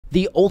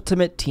The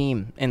ultimate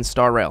team in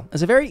Star Rail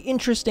is a very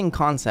interesting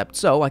concept,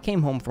 so I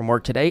came home from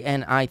work today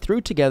and I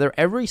threw together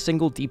every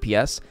single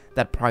DPS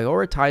that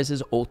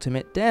prioritizes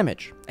ultimate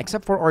damage,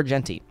 except for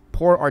Argenti.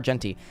 Poor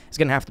Argenti is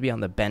going to have to be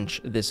on the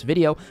bench this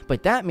video,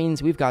 but that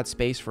means we've got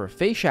space for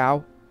Fei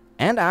Xiao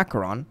and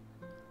Acheron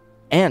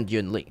and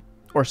Yunli.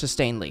 Or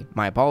Sustain Li,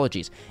 my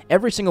apologies.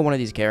 Every single one of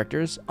these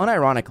characters,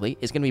 unironically,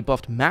 is going to be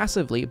buffed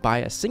massively by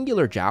a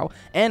singular Zhao,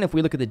 and if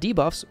we look at the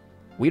debuffs,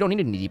 we don't need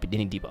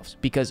any debuffs,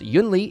 because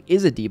Yunli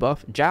is a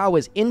debuff, Zhao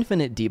is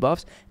infinite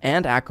debuffs,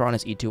 and Acheron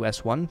is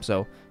E2S1,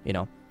 so, you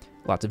know,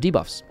 lots of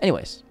debuffs.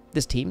 Anyways,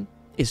 this team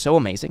is so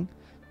amazing.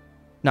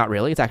 Not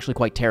really, it's actually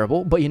quite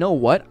terrible, but you know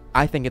what?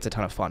 I think it's a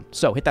ton of fun.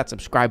 So hit that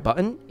subscribe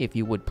button if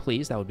you would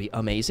please, that would be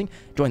amazing.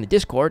 Join the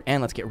Discord,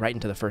 and let's get right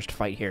into the first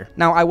fight here.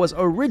 Now, I was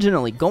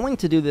originally going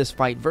to do this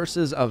fight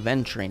versus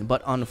Aventrine,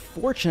 but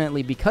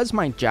unfortunately, because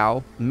my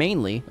Zhao,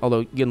 mainly,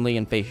 although Yunli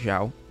and Fei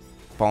Xiao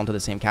fall into the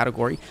same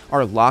category,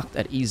 are locked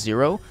at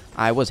E0,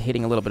 I was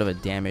hitting a little bit of a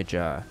damage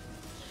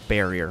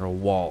barrier, a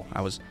wall.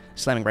 I was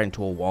slamming right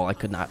into a wall. I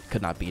could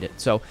not beat it.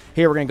 So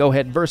here we're going to go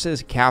ahead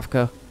versus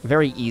Kafka.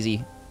 Very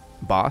easy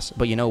boss,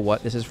 but you know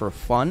what? This is for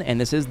fun,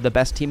 and this is the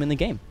best team in the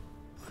game.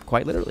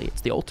 Quite literally.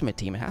 It's the ultimate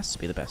team. It has to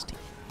be the best team.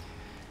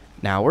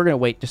 Now, we're going to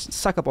wait. Just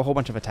suck up a whole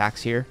bunch of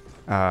attacks here.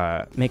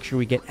 Make sure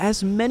we get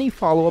as many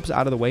follow-ups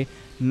out of the way.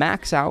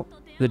 Max out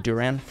the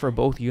Duran for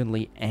both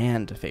Yunli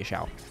and Fei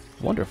Xiao.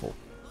 Wonderful.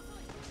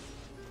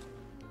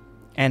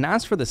 And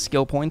as for the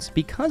skill points,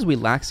 because we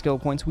lack skill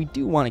points, we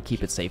do want to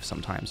keep it safe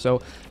sometimes.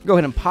 So go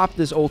ahead and pop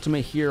this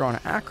ultimate here on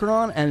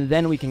Acheron, and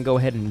then we can go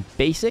ahead and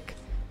basic.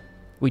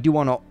 We do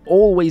want to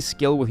always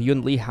skill with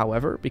Yunli,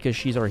 however, because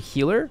she's our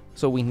healer,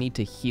 so we need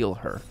to heal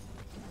her.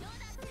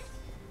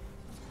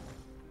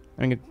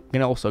 I'm going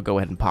to also go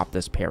ahead and pop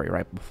this parry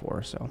right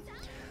before, so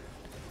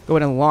go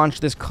ahead and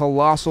launch this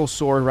colossal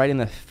sword right in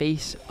the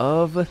face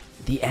of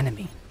the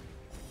enemy.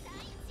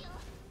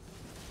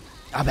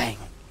 Ah, bang.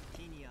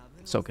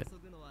 So good.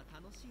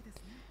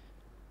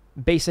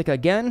 Basic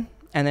again,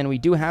 and then we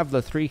do have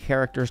the 3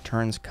 characters'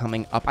 turns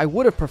coming up. I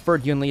would have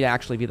preferred Yunli to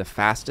actually be the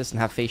fastest and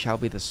have Fei Xiao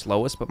be the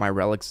slowest, but my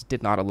relics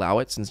did not allow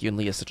it since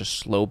Yunli is such a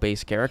slow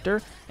base character,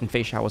 and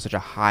Fei Xiao was such a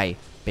high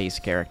base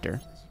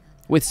character.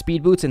 With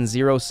speed boots and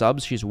 0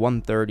 subs, she's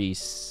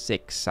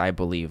 136, I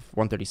believe.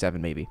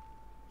 137, maybe.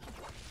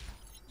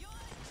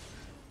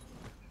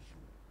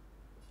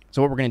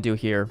 So what we're going to do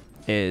here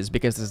is,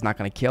 because this is not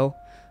going to kill,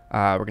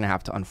 we're going to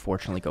have to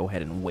unfortunately go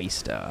ahead and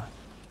waste a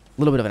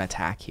little bit of an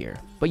attack here.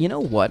 But you know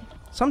what?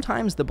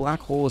 Sometimes the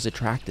black hole is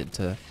attracted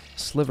to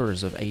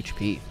slivers of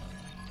HP.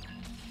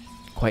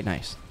 Quite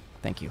nice.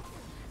 Thank you.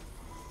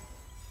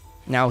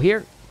 Now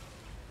here,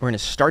 we're going to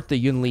start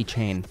the Yunli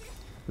chain,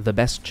 the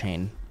best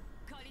chain.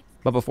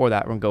 But before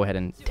that, we're going to go ahead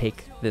and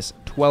take this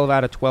 12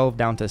 out of 12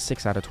 down to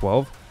 6 out of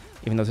 12.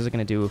 Even though this is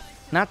going to do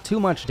not too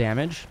much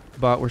damage,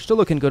 but we're still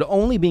looking good,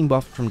 only being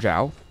buffed from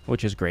Zhao,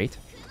 which is great.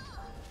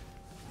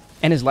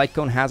 And his light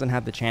cone hasn't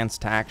had the chance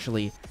to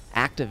actually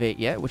activate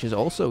yet, which is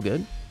also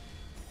good.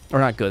 Or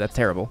not good, that's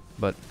terrible,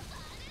 but...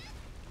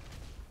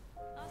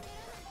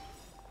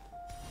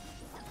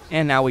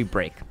 And now we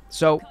break.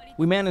 So,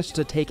 we managed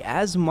to take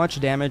as much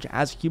damage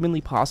as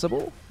humanly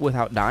possible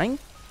without dying.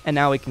 And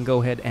now we can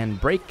go ahead and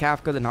break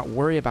Kafka to not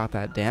worry about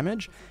that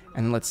damage.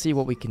 And let's see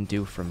what we can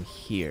do from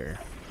here.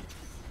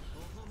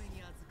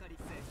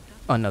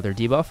 Another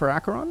debuff for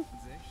Acheron.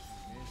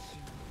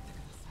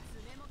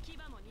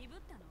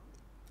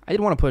 I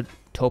did want to put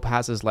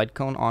Topaz's light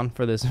cone on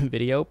for this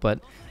video, but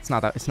it's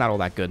not all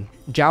that good.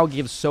 Zhao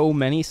gives so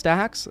many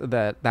stacks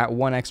that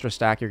one extra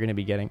stack you're going to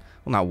be getting.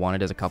 Well, not one,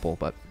 it is a couple,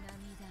 but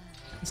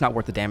it's not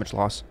worth the damage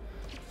loss.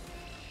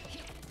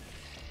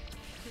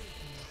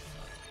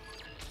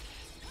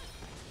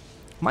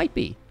 Might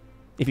be,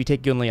 if you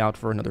take Yunli out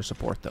for another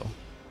support, though.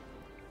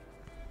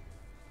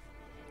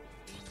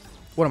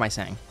 What am I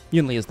saying?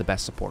 Yunli is the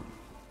best support.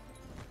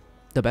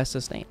 The best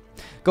sustain.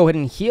 Go ahead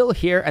and heal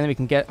here, and then we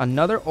can get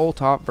another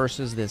ult off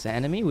versus this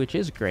enemy, which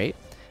is great.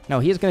 Now,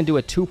 he is going to do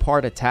a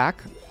 2-part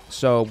attack,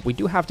 so we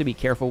do have to be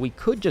careful. We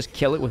could just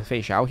kill it with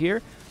Fei Xiao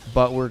here,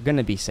 but we're going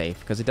to be safe,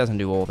 because it doesn't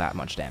do all that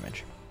much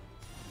damage.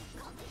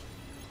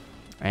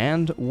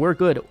 And we're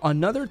good.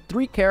 Another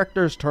 3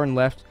 characters turn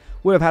left.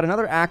 Would have had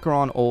another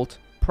Acheron ult,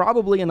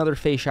 probably another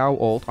Fei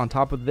Xiao ult on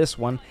top of this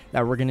one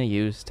that we're going to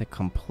use to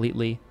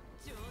completely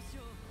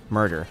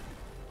murder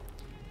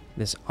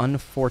this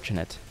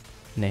unfortunate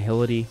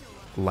Nihility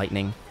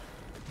Lightning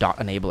dot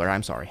enabler.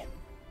 I'm sorry.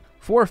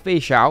 For Fei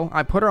Xiao,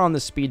 I put her on the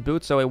speed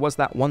boot, so it was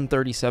that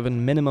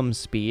 137 minimum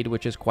speed,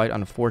 which is quite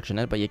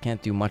unfortunate, but you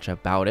can't do much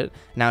about it.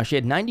 Now, she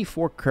had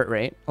 94 crit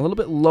rate, a little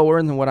bit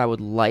lower than what I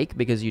would like,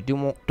 because you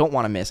don't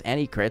want to miss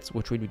any crits,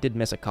 which we did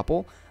miss a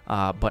couple,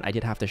 but I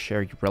did have to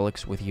share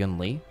relics with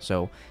Yunli,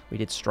 so we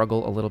did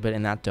struggle a little bit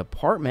in that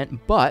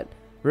department. But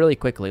really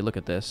quickly, look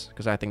at this,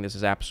 because I think this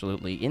is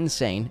absolutely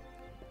insane.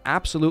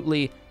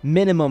 Absolutely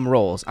minimum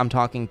rolls. I'm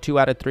talking 2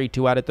 out of 3,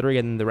 2 out of 3,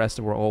 and the rest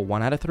were all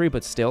 1 out of 3,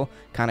 but still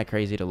kind of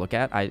crazy to look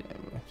at. I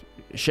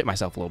shit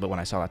myself a little bit when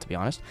I saw that, to be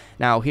honest.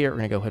 Now here, we're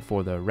going to go ahead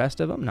for the rest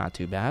of them. Not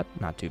too bad,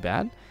 not too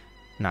bad.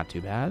 not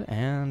too bad,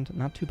 and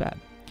not too bad.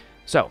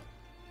 So,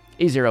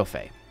 A0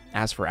 Faye.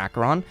 As for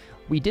Acheron,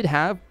 we did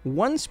have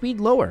one speed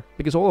lower,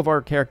 because all of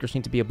our characters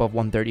need to be above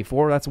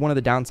 134. That's one of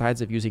the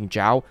downsides of using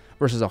Zhao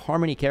versus a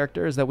Harmony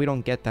character, is that we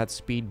don't get that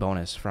speed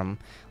bonus from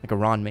like a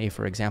Ron May,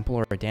 for example,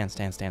 or a Dance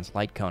Dance Dance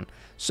Light Cone.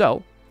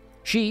 So,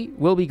 she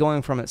will be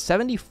going from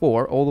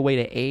 74 all the way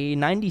to a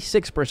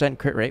 96%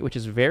 crit rate, which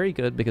is very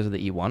good because of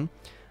the E1.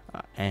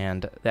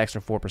 And the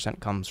extra 4%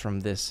 comes from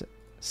this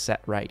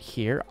set right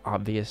here,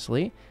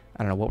 obviously.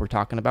 I don't know what we're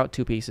talking about.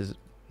 2 pieces,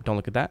 don't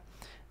look at that.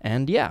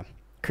 And yeah,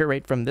 crit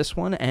rate from this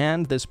one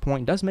and this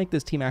point does make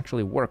this team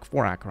actually work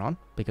for Acheron,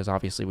 because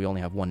obviously we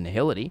only have 1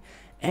 nihility.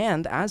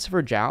 And as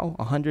for Zhao,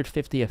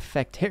 150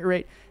 effect hit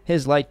rate,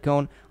 his light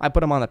cone, I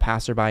put him on the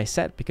passerby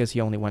set because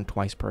he only went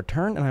twice per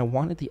turn, and I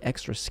wanted the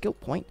extra skill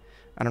point.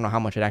 I don't know how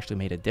much it actually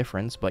made a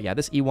difference, but yeah,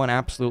 this E1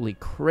 absolutely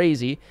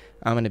crazy.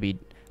 I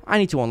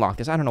need to unlock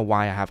this. I don't know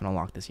why I haven't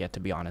unlocked this yet, to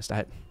be honest.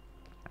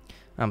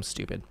 I'm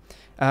stupid.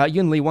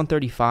 Yunli,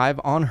 135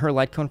 on her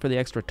light cone for the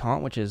extra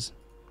taunt, which is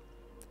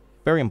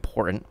very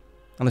important,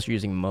 unless you're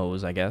using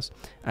Moze, I guess.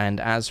 And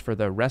as for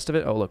the rest of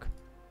it, oh, look.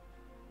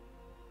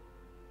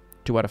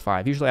 2 out of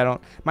 5. Usually I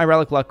don't... My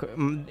relic luck,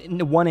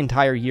 1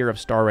 entire year of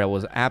Star Rail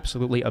was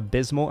absolutely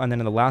abysmal, and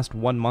then in the last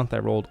 1 month I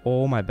rolled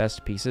all my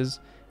best pieces.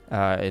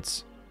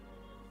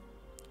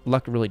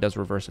 Luck really does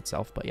reverse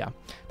itself, but yeah.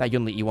 That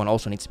Yunli E1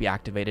 also needs to be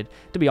activated.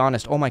 To be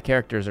honest, all my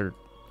characters are,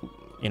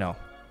 you know,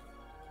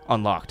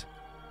 unlocked.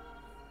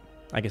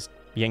 I guess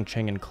Yang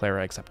Cheng and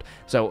Clara except.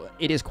 So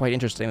it is quite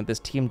interesting that this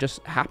team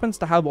just happens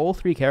to have all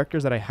 3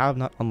 characters that I have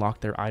not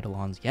unlocked their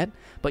Eidolons yet.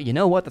 But you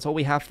know what? That's all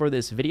we have for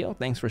this video.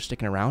 Thanks for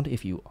sticking around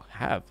if you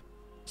have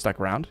stuck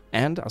around.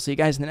 And I'll see you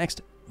guys in the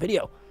next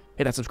video.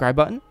 Hit that subscribe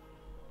button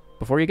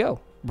before I go.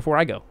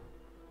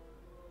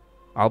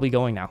 I'll be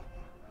going now.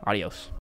 Adios.